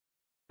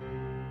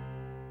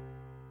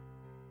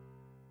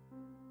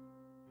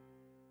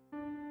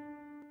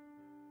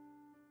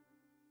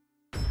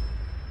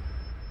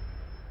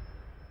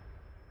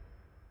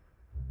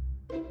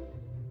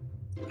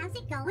How's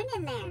it going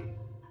in there?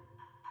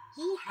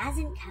 He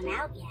hasn't come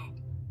out yet.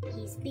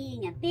 He's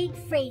being a big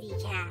fraidy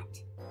cat.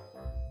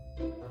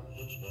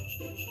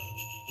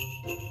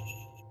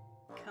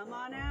 Come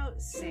on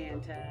out,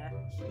 Santa.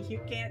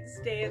 You can't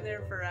stay in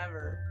there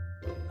forever.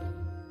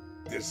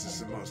 This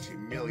is the most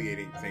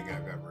humiliating thing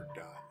I've ever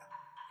done.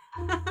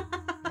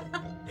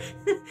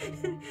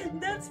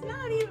 That's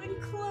not even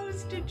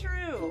close to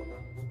true.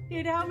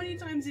 Dude, how many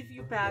times have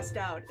you passed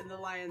out in the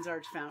Lion's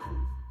Arch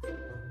fountain?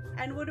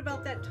 And what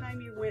about that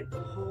time you went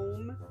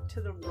home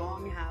to the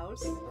wrong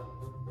house?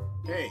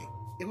 Hey,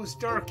 it was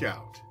dark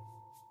out.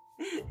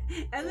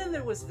 And then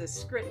there was the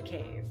Script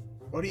Cave.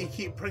 Why do you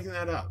keep bringing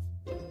that up?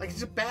 Like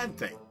it's a bad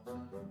thing.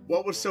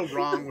 What was so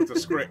wrong with the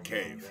Script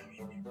Cave?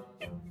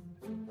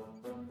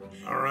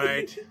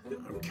 Alright,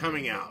 I'm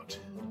coming out.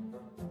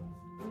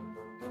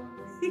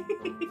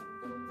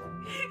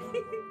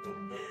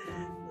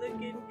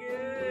 Looking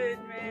good,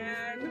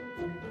 man.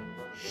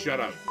 Shut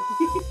up.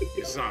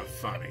 It's not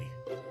funny.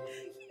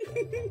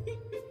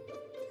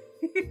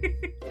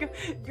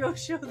 Go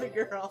show the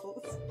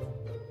girls.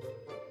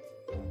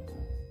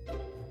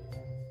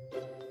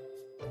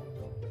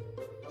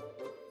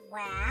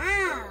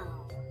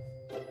 Wow.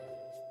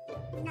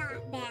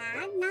 Not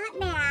bad, not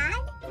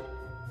bad.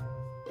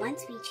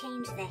 Once we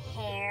change the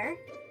hair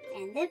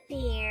and the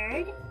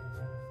beard,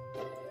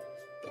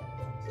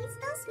 he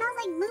still smells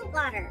like moot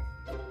water.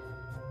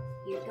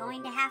 You're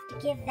going to have to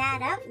give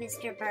that up,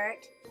 Mr.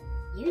 Burt.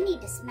 You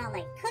need to smell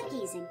like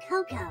cookies and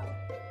cocoa.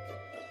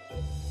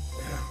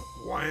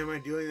 Why am I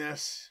doing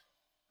this?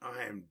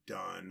 I am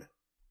done.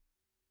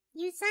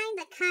 You signed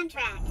the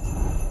contract.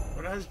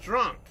 But I was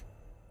drunk.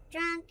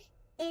 Drunk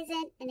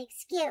isn't an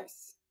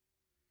excuse.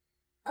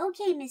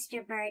 Okay,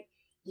 Mr. Burt,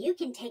 you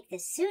can take the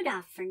suit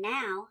off for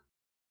now.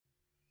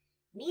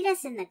 Meet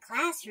us in the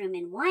classroom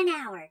in 1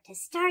 hour to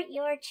start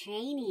your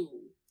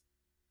training.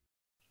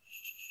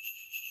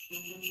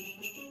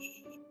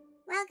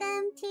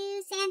 Welcome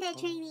to Santa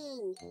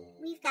training.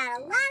 We've got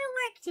a lot of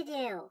work to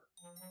do.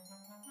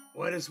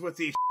 What is with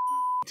these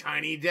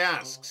tiny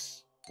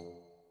desks?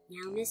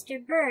 Now, Mr.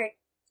 Burt,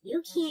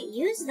 you can't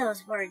use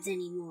those words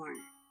anymore.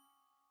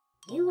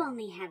 You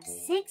only have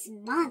 6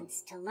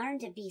 months to learn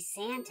to be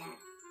Santa.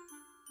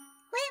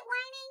 Quit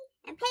whining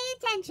and pay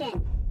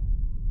attention.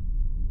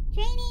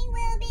 Training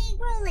will be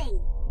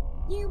grueling.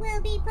 You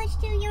will be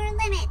pushed to your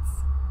limits.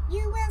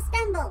 You will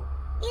stumble.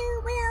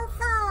 You will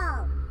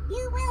fall.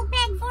 You will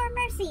beg for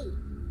mercy.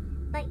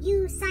 But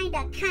you signed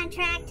a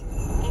contract,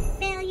 and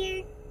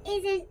failure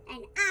isn't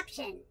an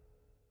option.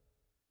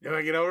 Do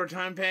I get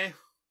overtime pay?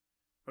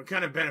 What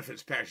kind of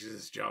benefits package does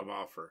this job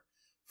offer?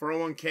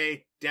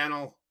 401k,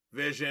 dental,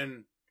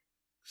 vision,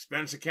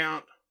 expense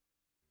account?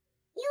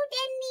 You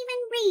didn't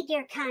even read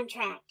your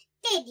contract,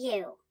 did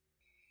you?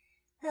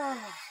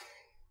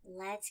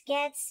 Let's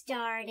get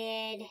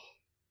started.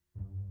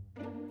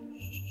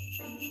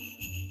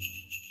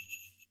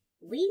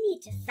 We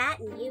need to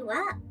fatten you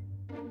up.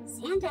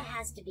 Santa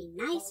has to be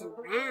nice and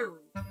round.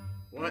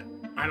 What?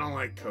 I don't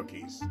like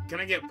cookies. Can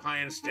I get pie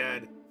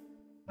instead?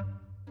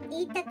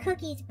 Eat the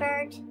cookies,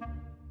 Bert.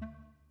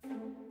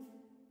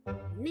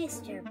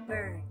 Mr.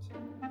 Bert,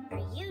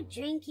 are you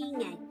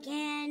drinking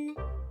again?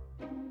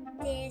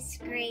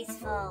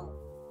 Disgraceful.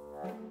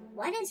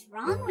 What is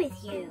wrong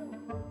with you?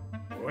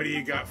 What do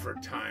you got for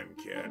time,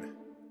 kid?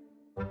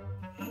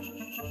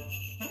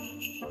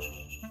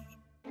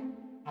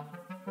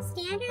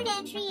 Standard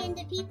entry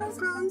into people's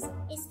homes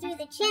is through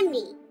the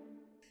chimney.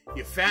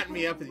 You fatten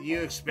me up and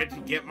you expect to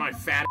get my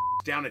fat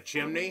down a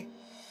chimney?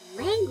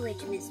 Language,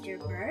 Mr.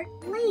 Burt,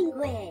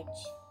 language.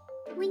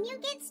 When you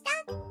get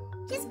stuck,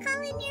 just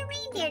call in your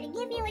reindeer to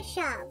give you a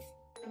shove.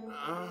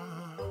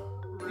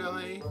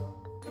 Really?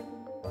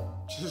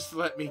 Just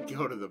let me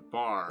go to the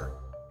bar.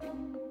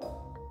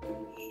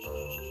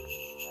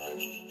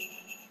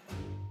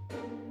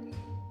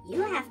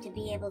 You have to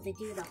be able to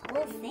do the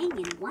whole thing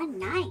in one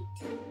night.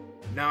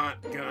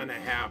 Not gonna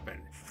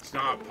happen. It's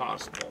not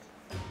possible.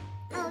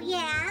 Oh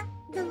yeah?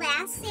 The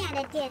last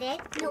Santa did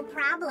it, no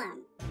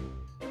problem.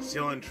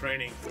 Still in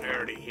training, I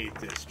already hate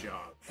this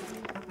job.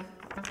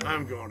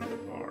 I'm going to the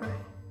bar.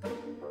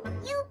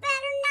 You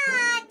better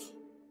not!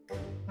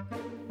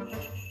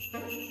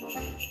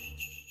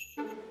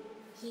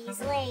 He's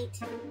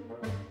late.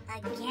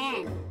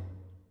 Again.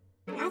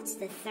 That's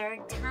the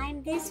 3rd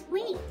time this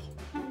week.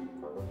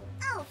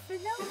 Oh, for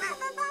the love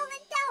of all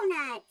the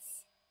donuts!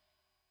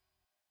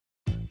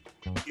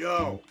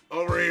 Yo,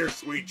 over here,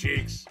 sweet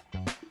cheeks.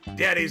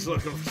 Daddy's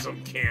looking for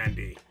some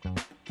candy.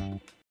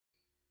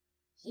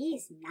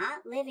 He's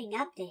not living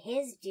up to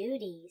his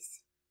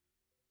duties.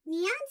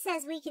 Neon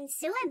says we can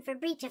sue him for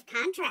breach of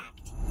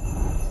contract.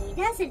 He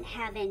doesn't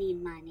have any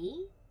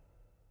money.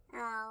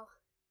 Oh,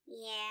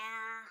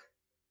 yeah.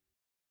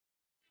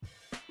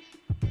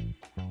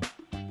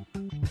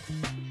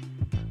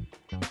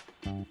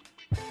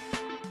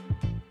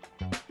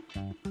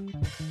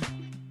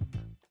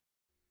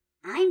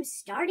 I'm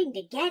starting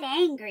to get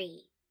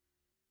angry.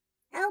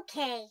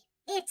 Okay,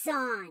 it's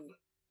on.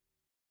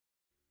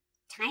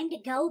 Time to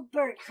go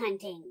bird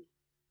hunting.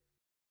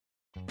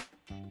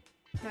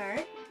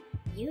 Bert,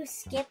 you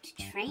skipped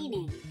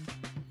training.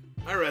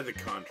 I read the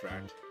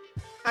contract.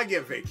 I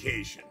get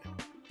vacation.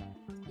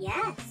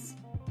 Yes,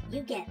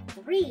 you get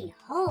 3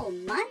 whole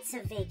months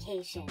of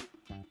vacation,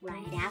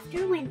 right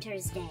after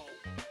Winter's Day.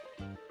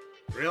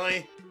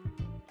 Really?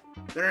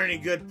 There aren't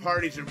any good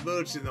parties or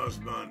boots in those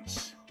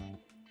months.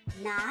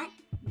 Not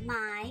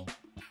my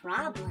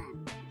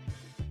problem.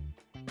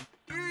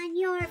 On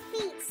your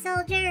feet,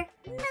 soldier.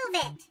 Move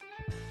it.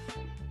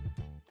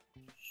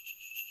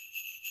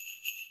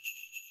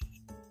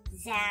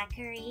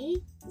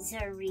 Zachary,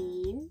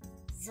 Zareen,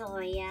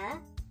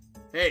 Zoya.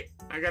 Hey,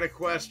 I got a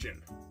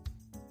question.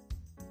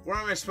 Where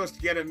am I supposed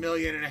to get 1.5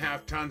 million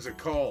tons of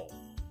coal?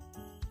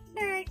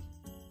 Bert,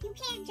 you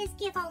can't just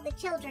give all the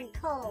children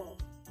coal.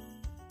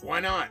 Why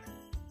not?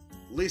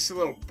 At least the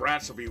little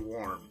brats will be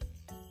warm.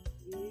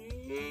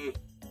 You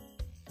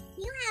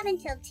have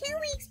until 2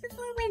 weeks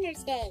before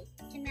Winter's Day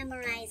to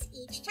memorize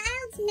each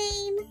child's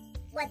name,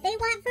 what they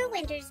want for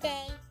Winter's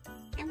Day,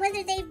 and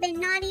whether they've been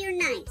naughty or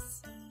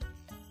nice.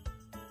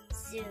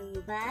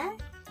 Zuba,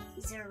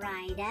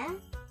 Zoraida,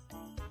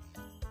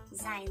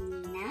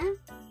 Xylena,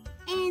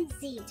 and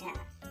Zeta.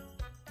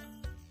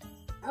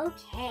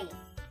 Okay,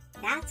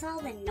 that's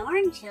all the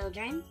Norn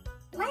children.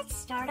 Let's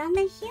start on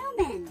the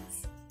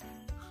humans.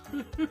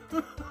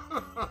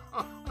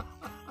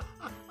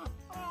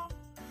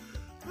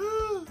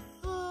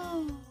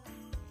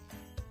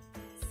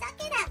 Suck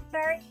it up,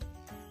 Bert.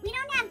 We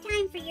don't have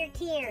time for your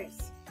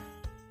tears.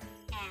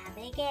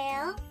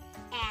 Abigail,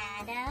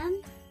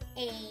 Adam,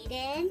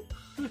 Aiden,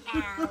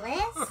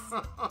 Alice.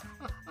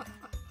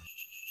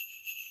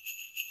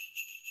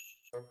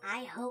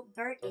 I hope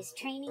Bert is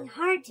training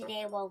hard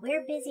today while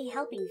we're busy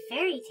helping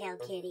Fairy Tale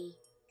Kitty.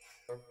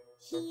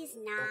 He's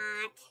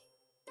not.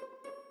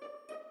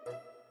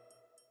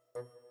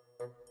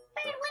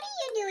 Bert, what are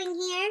you doing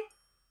here?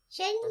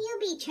 Shouldn't you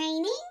be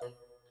training?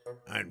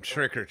 I'm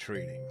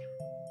trick-or-treating.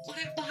 You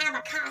have to have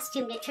a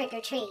costume to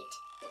trick-or-treat.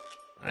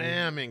 I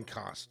am in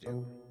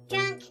costume.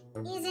 Drunk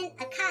isn't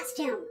a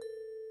costume.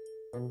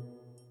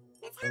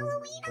 It's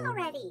Halloween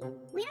already.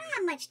 We don't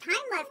have much time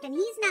left and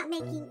he's not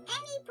making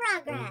any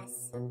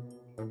progress.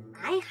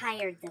 I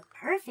hired the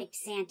perfect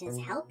Santa's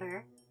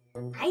helper.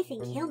 I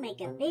think he'll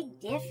make a big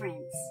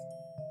difference.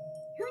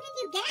 Who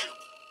did you get?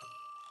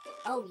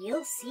 Oh,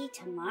 you'll see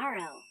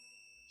tomorrow.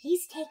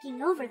 He's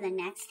taking over the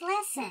next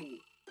lesson.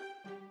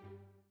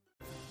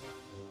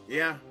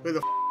 Yeah, who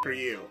the are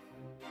you?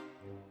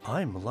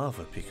 I'm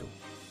Lava Pickle,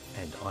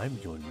 and I'm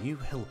your new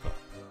helper.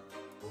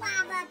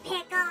 Lava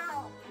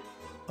Pickle!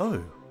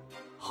 Oh,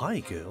 hi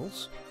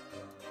girls.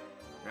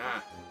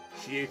 Ah,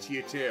 she hates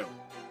you too.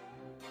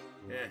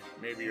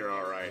 Maybe you're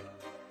alright.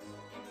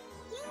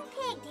 You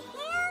picked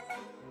him?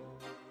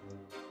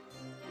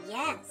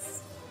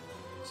 Yes.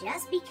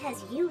 Just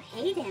because you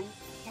hate him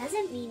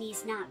doesn't mean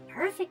he's not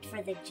perfect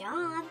for the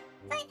job.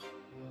 But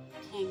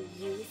can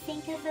you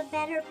think of a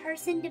better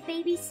person to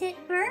babysit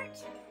Bert?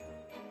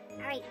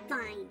 Alright,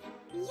 fine.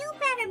 You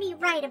better be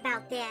right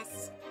about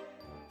this.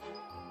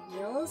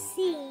 You'll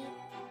see.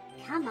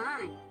 Come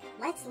on,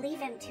 let's leave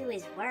him to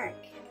his work.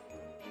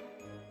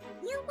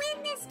 You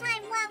win this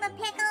time, Lava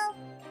Pickle!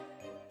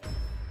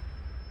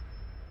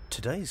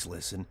 Today's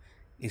lesson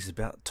is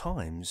about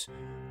times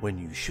when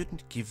you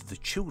shouldn't give the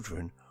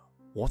children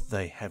what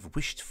they have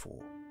wished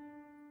for.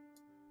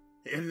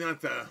 Isn't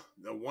that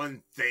the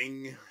one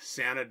thing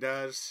Santa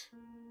does?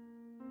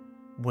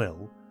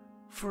 Well,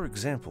 for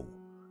example,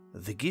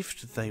 the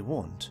gift they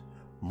want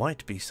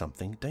might be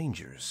something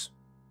dangerous.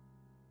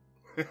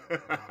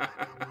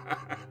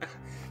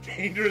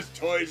 Dangerous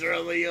toys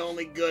are the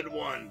only good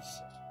ones.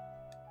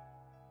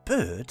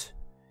 Bert,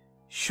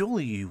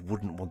 surely you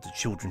wouldn't want the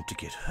children to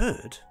get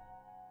hurt?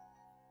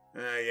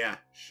 Yeah,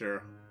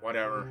 sure,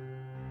 whatever.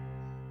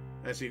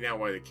 I see now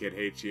why the kid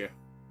hates you.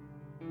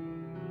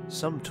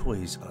 Some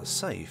toys are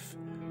safe,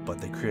 but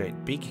they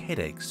create big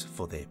headaches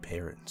for their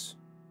parents.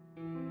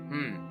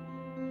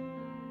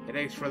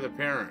 Headaches for the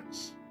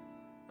parents.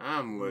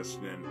 I'm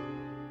listening.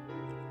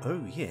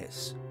 Oh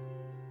yes,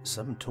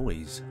 some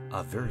toys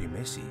are very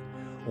messy,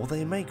 or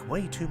they make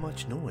way too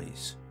much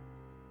noise.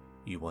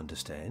 You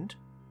understand?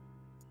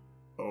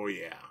 Oh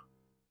yeah,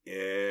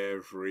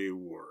 every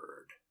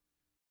word.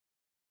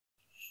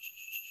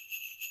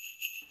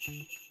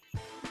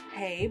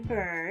 Hey,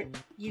 Bert,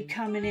 you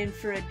coming in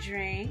for a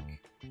drink?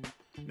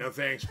 No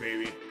thanks,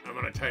 baby. I'm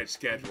on a tight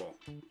schedule.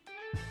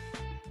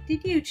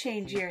 Did you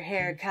change your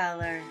hair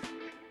color?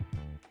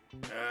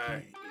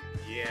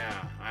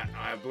 Yeah,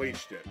 I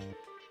bleached it.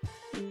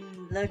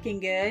 Looking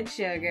good,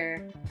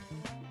 sugar.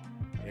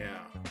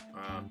 Yeah,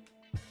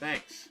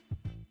 thanks.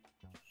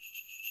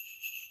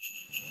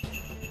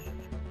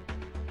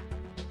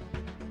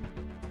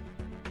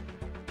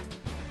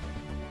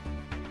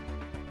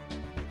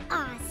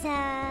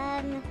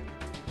 Awesome!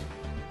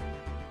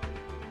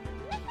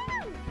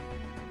 Woohoo!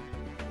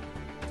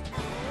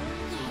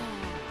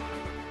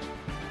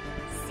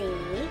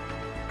 See?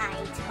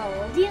 I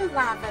told you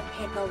Lava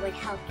Pickle would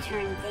help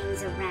turn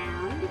things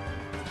around.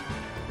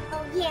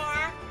 Oh,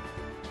 yeah?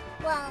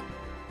 Well,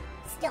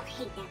 Still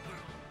hate that guy.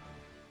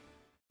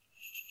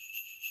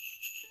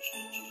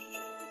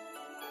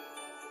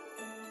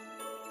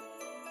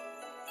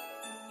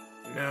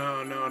 No.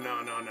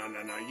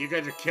 You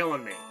guys are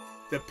killing me.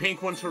 The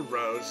pink one's for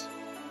Rose.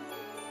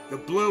 The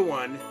blue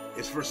one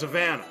is for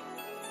Savannah.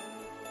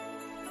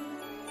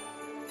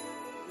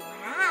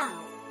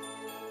 Wow.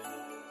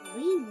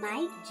 We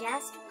might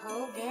just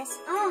pull this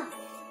off.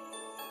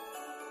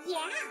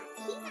 Yeah,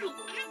 he might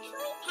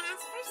actually pass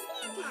for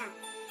Santa.